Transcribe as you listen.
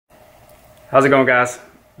How's it going, guys?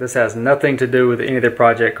 This has nothing to do with any of their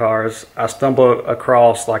project cars. I stumbled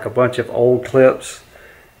across like a bunch of old clips.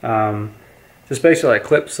 Just basically like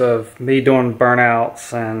clips of me doing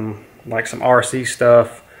burnouts and like some RC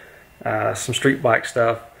stuff, some street bike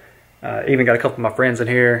stuff. Even got a couple of my friends in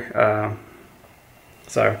here.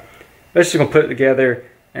 So I'm just gonna put it together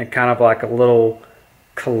and kind of like a little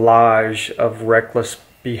collage of reckless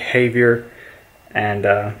behavior. And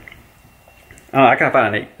I kind of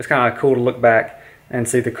find it neat. It's kind of cool to look back and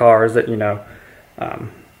see the cars that, you know,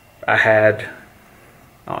 I had,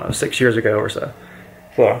 I don't know, 6 years ago or so.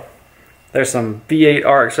 Well, there's some V8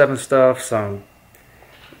 RX7 stuff, some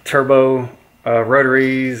turbo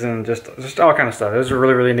rotaries, and just all kind of stuff. Those are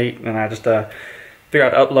really neat, and I just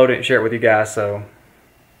figured I'd upload it and share it with you guys. So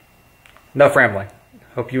enough rambling.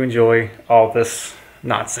 Hope you enjoy all this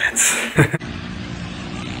nonsense.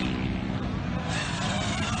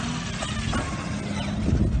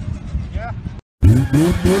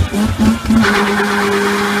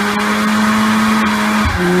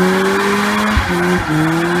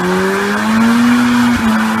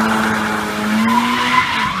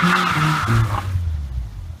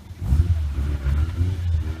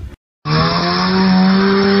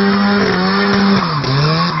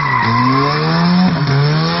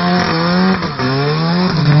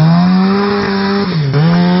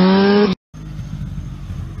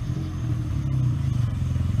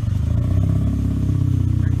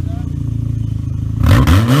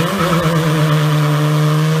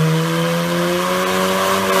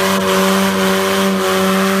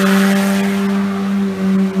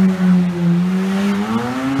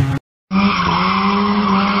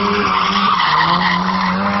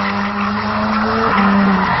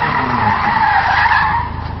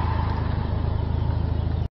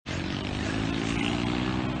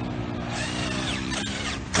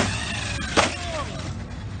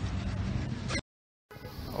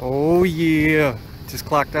 Oh yeah, just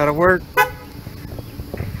clocked out of work.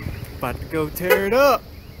 About to go tear it up.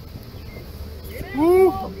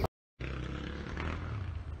 Woo!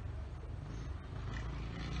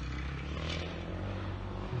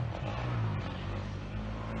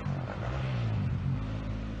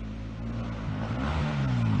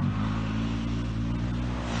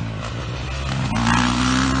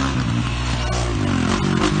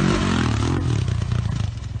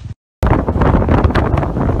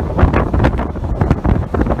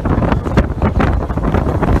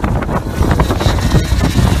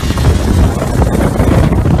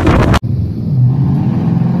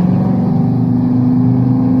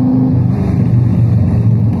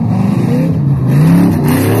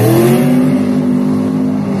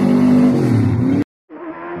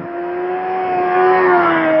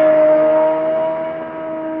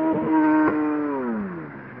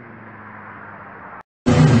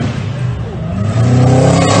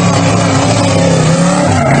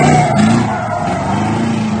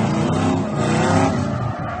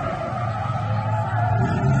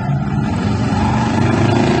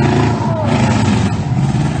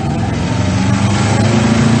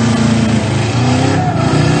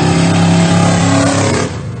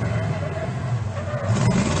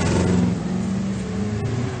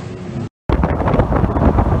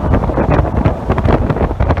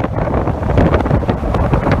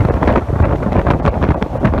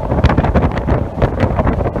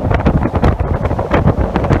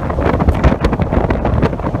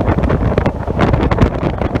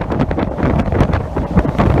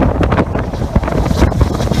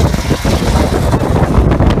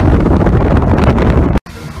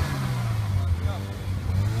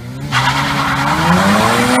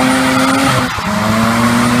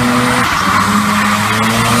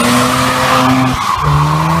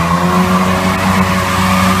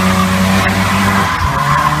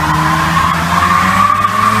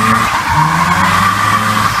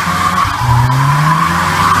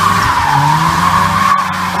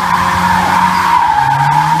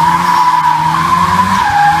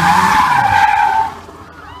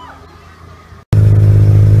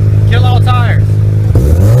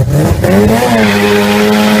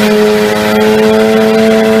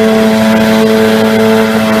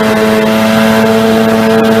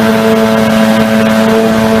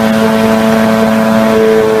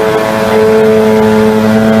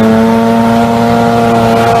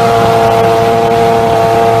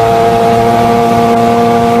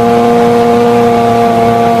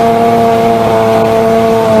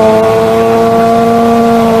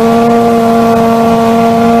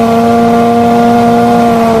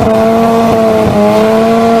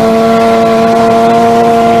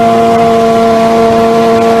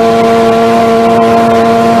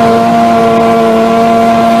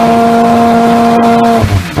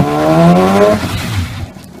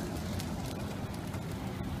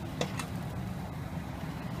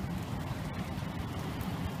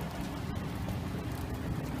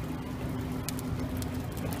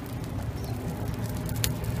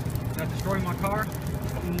 Did I destroy my car?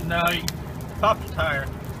 No, you popped the tire.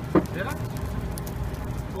 Did I?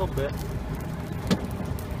 A little bit.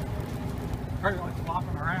 Heard it like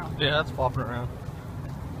flopping around. Yeah, that's flopping around.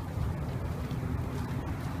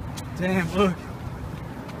 Damn, look.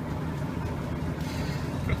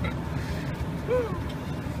 Woo.